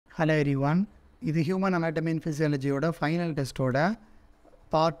Hello everyone. This is Human Anatomy and Physiology final test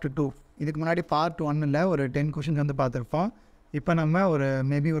Part-2. இதுக்கு முன்னாடி Part-1 ஒரு 10 questions வந்து பார்த்துருப்போம். இப்போ நம்ம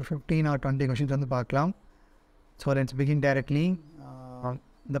maybe 15 or 20 questions வந்து பார்க்கலாம். So let's begin directly.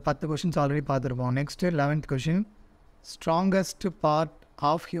 இந்த 10 questions already பார்த்துருப்போம். Next 11th question. Strongest part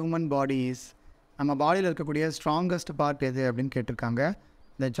of human body is நம்ம பாடியில் இருக்கக்கூடிய strongest part எது அப்படின்னு கேட்டிருக்காங்க.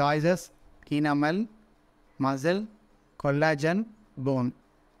 The choices enamel, muscle, collagen, bone.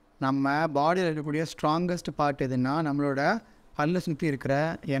 நம்ம பாடியில் இருக்கக்கூடிய ஸ்ட்ராங்கஸ்ட் பார்ட் எதுன்னா நம்மளோட பல்லை சுற்றி இருக்கிற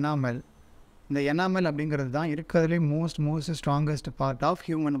எனாமல். இந்த எனாமல் அப்படிங்கிறது தான் இருக்கிறதுலே most strongest part of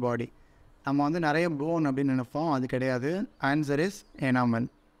human body. நம்ம வந்து நிறைய போன் அப்படின்னு நினைப்போம், அது கிடையாது. Answer is enamel.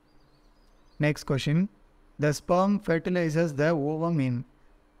 Next question. The sperm fertilisers the ovum இன்.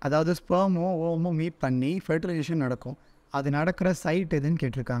 அதாவது ஸ்பெர்மும் ஓவமும் மீட் பண்ணி ஃபெர்டிலைசேஷன் நடக்கும். அது நடக்கிற சைட் எதுன்னு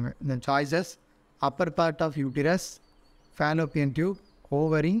கேட்டிருக்காங்க. இந்த choices Appar part of uterus, fallopian tube,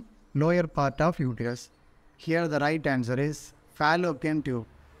 ovary, lower part of uterus. Here the right answer is fallopian tube.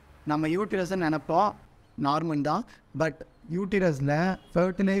 நம்ம யூட்டிரஸ்ன்னு நினைப்போம், நார்மல் தான். பட் யூட்டிரஸில்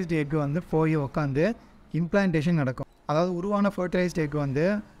ஃபர்டிலைஸ்டு எக் வந்து போய் உட்காந்து இம்ப்ளான்டேஷன் நடக்கும். அதாவது உருவான ஃபர்டிலைஸ்டு எக் வந்து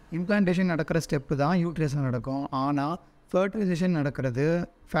இம்ப்ளான்டேஷன் நடக்கிற ஸ்டெப்பு தான் யூட்டிரஸில் நடக்கும். ஆனால் ஃபர்டிலைசேஷன் நடக்கிறது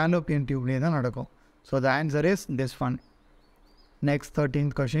fallopian டியூப்லேயே தான் நடக்கும். So the answer is this one. Next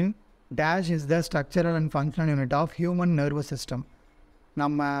 13th question. Dash is the structural and functional unit of human nervous system.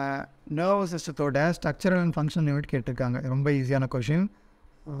 நம்ம nervous சிஸ்டத்தோட structural and functional unit கேட்டிருக்காங்க. ரொம்ப ஈஸியான கொஷின்.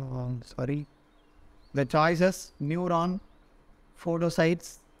 சாரி. த choices neuron,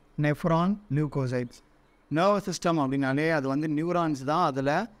 ஃபோட்டோசைட்ஸ், nephron, leucocytes. Nervous system அப்படின்னாலே அது வந்து neurons தான்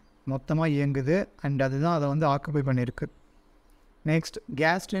அதில் மொத்தமாக இயங்குது அண்ட் அதுதான் அதை வந்து ஆக்குபை பண்ணியிருக்கு. Next,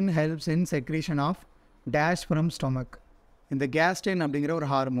 gastrin helps in secretion of dash from stomach. இந்த கேஸ்ட்ரின் அப்படிங்கிற ஒரு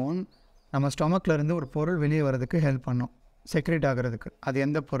ஹார்மோன் நம்ம ஸ்டொமக்லேருந்து ஒரு பொருள் வெளியே வர்றதுக்கு ஹெல்ப் பண்ணும், செக்ரேட் ஆகிறதுக்கு. அது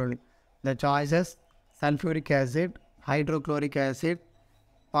எந்த பொருள்? த choices sulphuric acid, hydrochloric acid,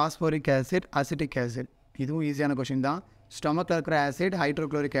 phosphoric acid, acetic acid. இதுவும் ஈஸியான கொஷின் தான். ஸ்டொமக்கில் இருக்கிற ஆசிட்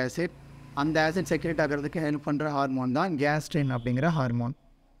ஹைட்ரோக்ளோரிக் ஆசிட், அந்த ஆசிட் செக்ரேட் ஆகிறதுக்கு ஹெல்ப் பண்ணுற ஹார்மோன் தான் கேஸ்ட்ரின் அப்படிங்கிற hormone.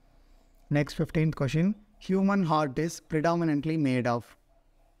 Next 15th question. Human heart is predominantly made of.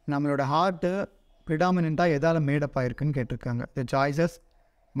 நம்மளோட ஹார்ட்டு ப்ரிடாமினெண்ட்டாக எதால் மேடப் ஆகிருக்குன்னு கேட்டிருக்காங்க. த choices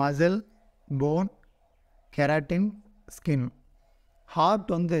muscle, phone, keratin, skin. Heart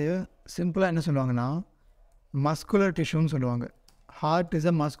வந்து சிம்பிளாக என்ன சொல்லுவாங்கன்னா மஸ்குலர் டிஷ்யூன்னு சொல்லுவாங்க. Heart is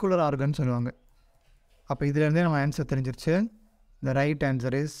a muscular organ சொல்லுவாங்க. அப்போ இதுலேருந்தே நம்ம ஆன்சர் தெரிஞ்சிருச்சு. The right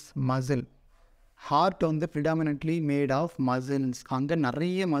answer is muscle. Heart வந்து ப்ரிடாமினென்ட்லி மேட் ஆஃப் மசில்ஸ். அங்கே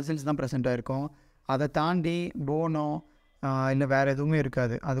நிறைய மசில்ஸ் தான் ப்ரெசென்ட் ஆகிருக்கும். அதை தாண்டி போனோ இல்லை வேறு எதுவுமே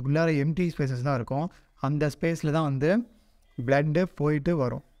இருக்காது. அதுக்குள்ளார எம்டி ஸ்பேசஸ் தான் இருக்கும். அந்த ஸ்பேஸில் தான் வந்து பிளட்டு போயிட்டு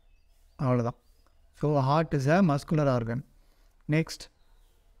வரும், அவ்வளோதான். So heart is a muscular organ. Next,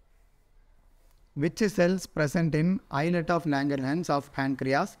 which cells present in islet of Langerhans of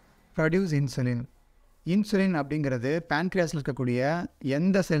pancreas produce insulin. Insulin அப்படிங்கிறது பேன்க்ரியாஸில் இருக்கக்கூடிய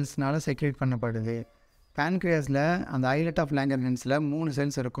எந்த செல்ஸ்னால செக்ரேட் பண்ணப்படுது? பேன்க்ரியாஸில் அந்த ஐலட் ஆஃப் லாங்கர்ஹான்ஸில் 3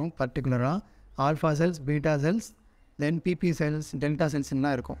 செல்ஸ் இருக்கும். பர்டிகுலராக ஆல்ஃபா செல்ஸ், பீட்டா செல்ஸ், தென் பிபி செல்ஸ், டெல்டா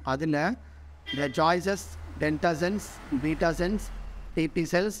செல்ஸ்லாம் இருக்கும். அதில் த choices delta cells, beta cells, BP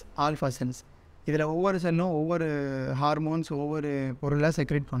cells, alpha cells. இதில் ஒவ்வொரு செல்லும் ஒவ்வொரு ஹார்மோன்ஸ் ஒவ்வொரு பொருளாக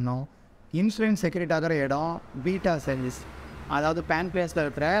செக்ரேட் பண்ணோம். இன்சுலின் செக்ரேட் ஆகிற இடம் பீட்டா செல்ஸ். அதாவது பேன்க்ரியாஸில்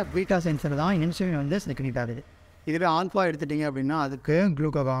இருக்கிற பீட்டா செல்ஸில் தான் இன்சுலின் வந்து செக்ரேட் ஆகுது. இதுவே ஆல்ஃபா எடுத்துட்டிங்க அப்படின்னா அதுக்கு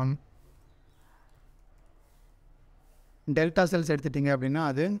குளுக்ககான். டெல்டா செல்ஸ் எடுத்துட்டிங்க அப்படின்னா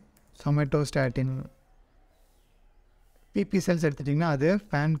அது சொமேட்டோஸ்டாட்டின். பிபி செல்ஸ் எடுத்துட்டிங்கன்னா அது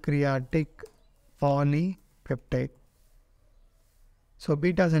pancreatic polypeptide. So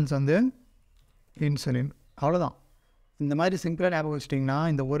beta cells வந்து இன்சுலின். அவ்வளோதான். இந்த மாதிரி சிம்பிளாக ஞாபகம் வச்சிட்டிங்கன்னா,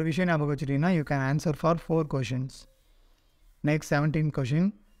 இந்த ஒரு விஷயம் ஞாபகம் வச்சிட்டிங்கன்னா you can answer for 4 questions. Next 17th question.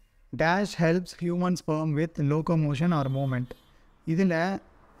 Dash helps human sperm with locomotion R moment. இதில்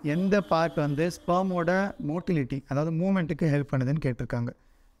எந்த பார்ட் வந்து ஸ்பெர்மோட மோட்டிலிட்டி அதாவது மூமெண்ட்டுக்கு ஹெல்ப் பண்ணுதுன்னு கேட்டிருக்காங்க.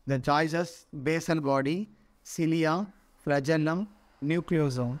 த சாய்ஸஸ் பேசல் பாடி, சிலியா, ஃப்ளஜெல்லம்,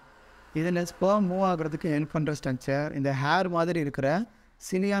 நியூக்ளியோசோம். இதில் ஸ்பெர்ம் மூவ் ஆகிறதுக்கு ஹெல்ப் பண்ணுற ஸ்ட்ரக்சர் இந்த ஹேர் மாதிரி இருக்கிற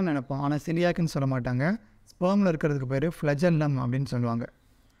சிலியான்னு நினைப்போம். ஆனால் சிலியாக்குன்னு சொல்ல மாட்டாங்க. ஸ்பெர்மில் இருக்கிறதுக்கு பேர் ஃப்ளஜெல்லம் அப்படின்னு சொல்லுவாங்க.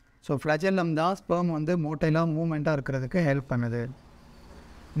 ஸோ ஃப்ளஜெல்லம் தான் ஸ்பெர்ம் வந்து மோட்டைலாக மூவ்மெண்ட்டாக இருக்கிறதுக்கு ஹெல்ப் பண்ணுது.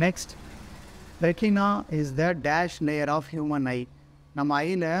 Next, retina is the dash layer of human ஐ. நம்ம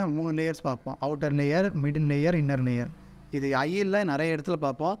ஐயில் 3 லேயர்ஸ் பார்ப்போம். Outer layer, middle layer, inner layer. இது ஐயில் நிறைய இடத்துல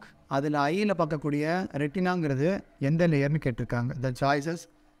பார்ப்போம். அதில் ஐயில் பார்க்கக்கூடிய ரெட்டினாங்கிறது எந்த லேயர்னு கேட்டிருக்காங்க. த choices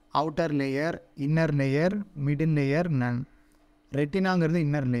outer layer, inner layer, middle layer, நன். ரெட்டினாங்கிறது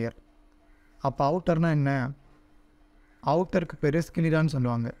இன்னர் லேயர். அப்போ அவுட்டர்னால் என்ன? அவுட்டருக்கு பேர் ஸ்கிலிடான்னு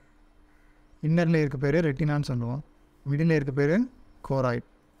சொல்லுவாங்க, இன்னர் லேயருக்கு பேர் ரெட்டினான்னு சொல்லுவோம், மிடில் லேயருக்கு பேர் கோராய்ட்.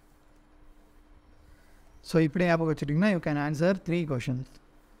 ஸோ இப்படி ஞாபகம் வச்சுட்டிங்கன்னா you can answer 3 questions.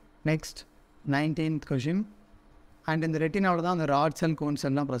 Next 19th question. And இந்த ரெட்டினாவில் தான் அந்த ராட் செல் கோன்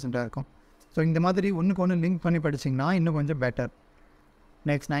செல்லாம் ப்ரெசென்ட்டாக இருக்கும். ஸோ இந்த மாதிரி ஒன்றுக்கு ஒன்று லிங்க் பண்ணி படிச்சிங்கன்னா இன்னும் கொஞ்சம் better.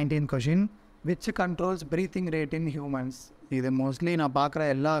 Next 19th question. Which controls breathing rate in humans? இது மோஸ்ட்லி நான் பார்க்குற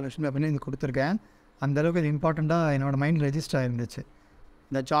எல்லா விஷயம் அப்படின்னு இது கொடுத்துருக்கேன். அந்தளவுக்கு இது இம்பார்ட்டண்ட்டாக என்னோடய மைண்ட் ரெஜிஸ்டர் ஆகிருந்துச்சு.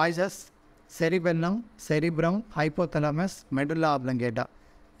 த choices cerebellum, cerebrum, hypothalamus, medulla ஆப்லங்கேட்டா.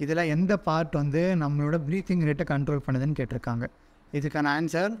 இதில் எந்த பார்ட் வந்து நம்மளோட ப்ரீத்திங் ரேட்டை கண்ட்ரோல் பண்ணுதுன்னு கேட்டிருக்காங்க. இதுக்கான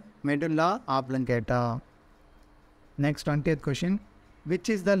answer medulla ஆப்லங்கேட்டா. Next 20th question. Which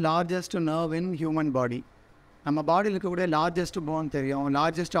is the largest nerve in human body? நம்ம பாடியில் இருக்கக்கூடிய லார்ஜஸ்ட் போன் தெரியும்,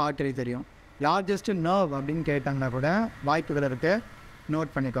 லார்ஜஸ்ட் ஆர்டரி தெரியும், லார்ஜஸ்ட் நர்வ் அப்படின்னு கேட்டாங்கன்னா கூட வாய்ப்புகள் இருக்குது,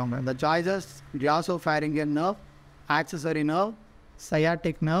 நோட் பண்ணிக்கோங்க. த choices கிளாசோஃபேரிங்கியல் nerve, accessory nerve,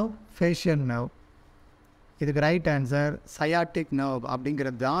 sciatic nerve, facial nerve. இதுக்கு ரைட் ஆன்சர் சயாட்டிக் நர்வ்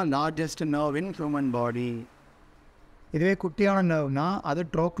அப்படிங்கிறது தான் largest nerve in human body. இதுவே குட்டியான நர்வ்னா அது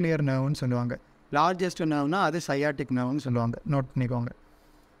ட்ரோக்லியர் நர்வ்னு சொல்லுவாங்க, லார்ஜஸ்ட் நர்வ்னா அது சயாட்டிக் நர்வ்னு சொல்லுவாங்க, நோட் பண்ணிக்கோங்க.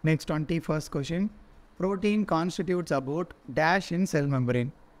 Next 21st question. Protein constitutes about dash in sell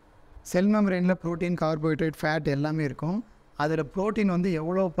membrane. Sell மெம்பரேனில் protein, carbohydrate, fat எல்லாமே இருக்கும். அதில் ப்ரோட்டீன் வந்து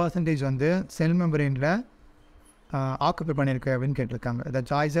எவ்வளோ பர்சன்டேஜ் வந்து செல் மெம்பரேனில் ஆக்குப்பை பண்ணியிருக்கு அப்படின்னு கேட்டிருக்காங்க. த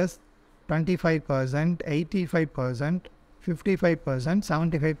சாய்ஸஸ் 25%, 85%, 55%,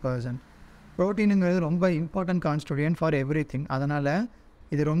 75%. ப்ரோட்டீனுங்கிறது ரொம்ப important constituent for every thing. அதனால்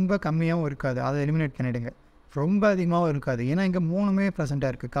இது ரொம்ப கம்மியாகவும் இருக்காது, அதை எலிமினேட் பண்ணிவிடுங்க. ரொம்ப அதிகமாகவும் இருக்காது, ஏன்னா இங்கே 3மே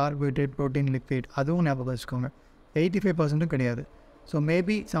ப்ரெசென்ட்டாக இருக்குது, கார்போஹைட்ரேட், ப்ரோட்டீன், லிக்விட். அதுவும் ஞாபகம் வச்சுக்கோங்க. 85%ம் கிடையாது. ஸோ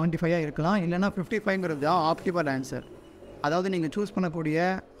மேபி 75 இருக்கலாம், இல்லைனா 55ங்கிறது தான் ஆப்டிமல் ஆன்சர். அதாவது நீங்கள் சூஸ் பண்ணக்கூடிய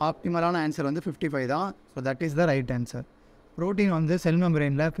ஆப்டிமலான ஆன்சர் வந்து 55 தான். So that is the right answer. Protein வந்து செல்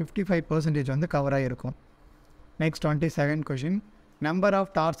மெம்பரேனில் 55% வந்து கவராக இருக்கும். Next 22nd question. Number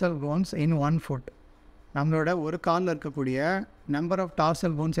of dorsal bones in one food. நம்மளோட ஒரு காலில் இருக்கக்கூடிய நம்பர் ஆஃப்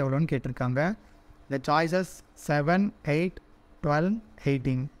டார்சல் போன்ஸ் எவ்வளோன்னு கேட்டிருக்காங்க. த choices 7, 8, 12,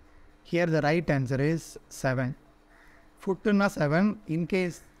 18. Here the right answer is 7. ஃபுட்டுன்னா 7.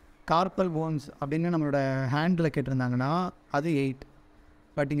 In case carpal bones அப்படின்னு நம்மளோட ஹேண்டில் கேட்டிருந்தாங்கன்னா அது 8.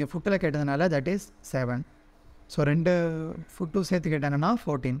 பட் இங்கே ஃபுட்டில் கேட்டதுனால தட் இஸ் 7. ஸோ 2 ஃபுட்டும் சேர்த்து கேட்டாங்கன்னா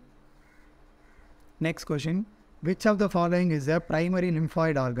 14. Next question. Which of the following is a primary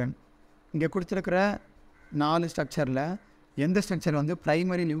lymphoid organ? இங்கே கொடுத்துருக்கிற 4 ஸ்ட்ரக்சரில் எந்த ஸ்ட்ரக்சர் வந்து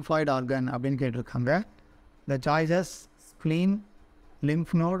ப்ரைமரி லிம்ஃபாய்டு ஆர்கன் அப்படின்னு கேட்டிருக்காங்க. த choices spleen,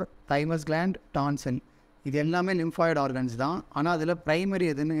 lymph note, thymus gland, டான்சில். இது எல்லாமே லிம்ஃபாய்டு ஆர்கன்ஸ் தான். ஆனால் அதில் ப்ரைமரி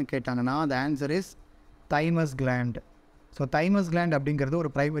எதுன்னு கேட்டாங்கன்னா the answer is thymus gland. So thymus gland அப்படிங்கிறது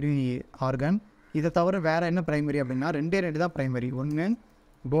ஒரு ப்ரைமரி ஆர்கன். இதை தவிர வேறு என்ன ப்ரைமரி அப்படின்னா 2 தான் ப்ரைமரி. ஒன்று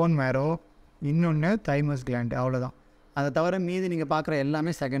போன் மேரோ, இன்னொன்று தைமஸ் கிளாண்ட், அவ்வளோதான். அதை தவிர மீதி நீங்கள் பார்க்குற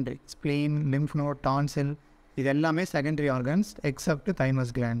எல்லாமே செகண்டரி. ஸ்ப்ளீன், லிம்ஃப் நோட், டான்சில் இது எல்லாமே secondary organs accept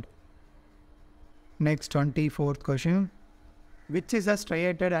thymus gland. Next 24th question. Which is a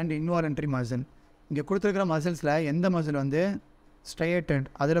ஸ்ட்ரையேட்டட் and involuntary muscle? இங்கே கொடுத்துருக்கிற மசில்ஸில் எந்த மசில் வந்து ஸ்ட்ரையேட்டட்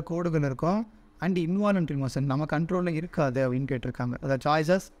அதில் கோடுகள் இருக்கும் அண்ட் இன்வாலன்ட்ரி மசில் நம்ம கண்ட்ரோலில் இருக்காது அப்படின்னு கேட்டிருக்காங்க. அதை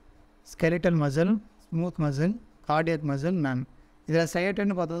choices skeletal muscle, smooth muscle, cardiac muscle, நன். இதில்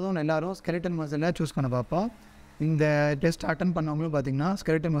ஸ்ட்ரையேட்டட்னு பார்த்ததும் எல்லோரும் ஸ்கெலிட்டல் மசிலில் சூஸ் பண்ண பார்ப்போம். இந்த டெஸ்ட் அட்டன் பண்ணவங்களும் பார்த்திங்கன்னா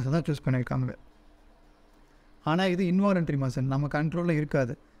ஸ்கெலிட்டல் மசில் தான் சூஸ் பண்ணியிருக்காங்க. ஆனால் இது இன்வாலன்ட்ரி மசில் நம்ம கண்ட்ரோலில்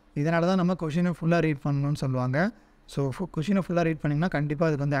இருக்காது. இதனால தான் நம்ம கொஷினை ஃபுல்லாக ரீட் பண்ணணும்னு சொல்லுவாங்க. ஸோ கொஷினை ஃபுல்லாக ரீட் பண்ணிங்கன்னா கண்டிப்பாக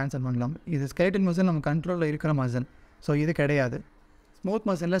அதுக்கு வந்து ஆன்சர் பண்ணலாம். இது ஸ்கெலிட்டல் மசில் நம்ம கண்ட்ரோலில் இருக்கிற மசில். ஸோ இது கிடையாது. ஸ்மூத்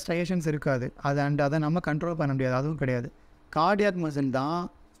மசிலில் ஸ்ட்ரையேஷன்ஸ் இருக்காது, அதை நம்ம கண்ட்ரோல் பண்ண முடியாது, அதுவும் கிடையாது. கார்டியாக் மசில் தான்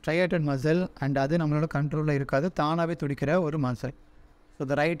ஸ்ட்ரையேட்டட் மசில் அண்ட் அது நம்மளோட கண்ட்ரோலில் இருக்காது, தானாகவே துடிக்கிற ஒரு muscle. So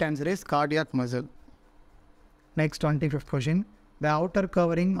the right answer is cardiac muscle. Next 25th question. The outer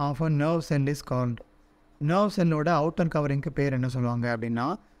covering of a nerve sell is called. Nerve செல்லோட outer கவரிங்க்கு பேர் என்ன சொல்லுவாங்க அப்படின்னா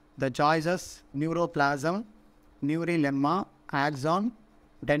த சாய்ஸஸ் நியூரோபிளாசம், நியூரிலெம்மா, ஆக்ஸான்,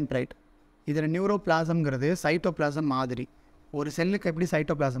 டென்ட்ரைட். இதில் நியூரோபிளாசம்ங்கிறது சைட்டோபிளாசம் மாதிரி. ஒரு செல்லுக்கு எப்படி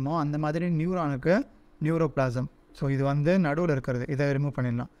சைட்டோபிளாசமோ அந்த மாதிரி நியூரானுக்கு நியூரோபிளாசம். ஸோ இது வந்து நடுவில் இருக்கிறது, இதை ரிமூவ்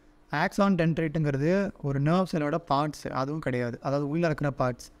பண்ணிடலாம். ஆக்ஸான், டென்ட்ரைட்டுங்கிறது ஒரு நர்வ் செல்லோட பார்ட்ஸ், அதுவும் கிடையாது, அதாவது உள்ளே இருக்கிற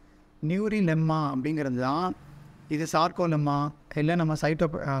பார்ட்ஸ். நியூரிலெம்மா அப்படிங்கிறது தான் இது சார்கோலெம்மா இல்லை நம்ம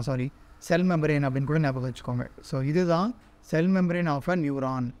செல் மெம்பரேன் அப்படின்னு கூட ஞாபகம் வச்சுக்கோங்க. ஸோ இதுதான் செல் மெம்பரேன் ஆஃப் அ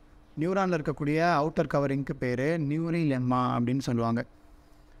நியூரான். நியூரானில் இருக்கக்கூடிய அவுட்டர் கவரிங்க்கு பேர் நியூரிலெம்மா அப்படின்னு சொல்லுவாங்க.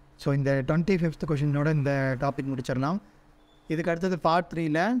 ஸோ இந்த 25th கொஷினோட இந்த டாபிக் முடிச்சிடலாம். இதுக்கு அடுத்தது Part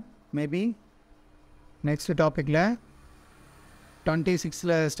 3ல் மேபி நெக்ஸ்ட் டாப்பிக்கில்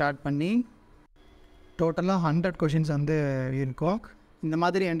 26ல் ஸ்டார்ட் பண்ணி டோட்டலாக 100 கொஷின்ஸ் வந்து இருக்கும். இந்த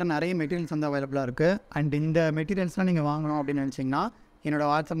மாதிரி என்கிட்ட நிறைய மெட்டீரியல்ஸ் வந்து அவைலபிளாக இருக்குது. அண்ட் இந்த மெட்டீரியல்ஸ்லாம் நீங்கள் வாங்கணும் அப்படின்னு நினச்சிங்கன்னா என்னோடய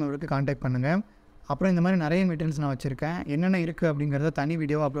வாட்ஸ்அப் நம்பருக்கு காண்டாக்ட் பண்ணுங்கள். அப்புறம் இந்த மாதிரி நிறைய மெட்டீரியல்ஸ் நான் வச்சுருக்கேன். என்னென்ன இருக்குது அப்படிங்கிறத தனி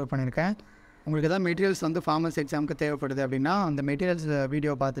வீடியோ அப்லோட் பண்ணியிருக்கேன். உங்களுக்கு எதாவது மெட்டீரியல்ஸ் வந்து ஃபார்மசி எக்ஸாமுக்கு தேவைப்படுது அப்படின்னா அந்த மெட்டீரியல்ஸ்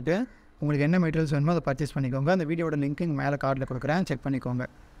வீடியோ பார்த்துட்டு உங்களுக்கு என்ன மெட்டீரியல்ஸ் வேணுமோ அதை பர்ச்சேஸ் பண்ணிக்கோங்க. அந்த வீடியோட லிங்க் இங்கே மேலே கார்டில் கொடுக்குறேன், செக் பண்ணிக்கோங்க.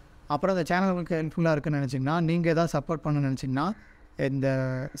 அப்புறம் அந்த சேனல் உங்களுக்கு ஹெல்ப்ஃபுல்லாக இருக்குன்னு நினச்சிங்கன்னா, நீங்கள் எதாவது சப்போர்ட் பண்ணணும்னு நினச்சிங்கன்னா இந்த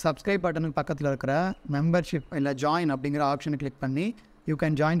சப்ஸ்கிரைப் பட்டனுக்கு பக்கத்தில் இருக்கிற மெம்பர்ஷிப் இல்லை ஜாயின் அப்படிங்கிற ஆப்ஷனை கிளிக் பண்ணி you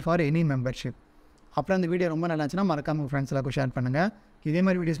can join for any membership. அப்புறம் இந்த வீடியோ ரொம்ப நல்லா இருந்துச்சுன்னா மறக்காமல் உங்கள் ஃப்ரெண்ட்ஸ் எல்லாருக்கும் ஷேர் பண்ணுங்கள். இதே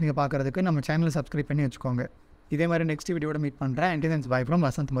மாதிரி வீடியோஸ் நீங்கள் பார்க்குறதுக்கு நம்ம சேனலை சப்ஸ்கிரைப் பண்ணி வச்சுக்கோங்க. இதே மாதிரி நெக்ஸ்ட் வீடியோட மீட் பண்ணுறேன். Until then by from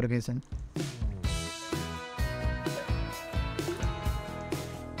Vasanth Murugesan.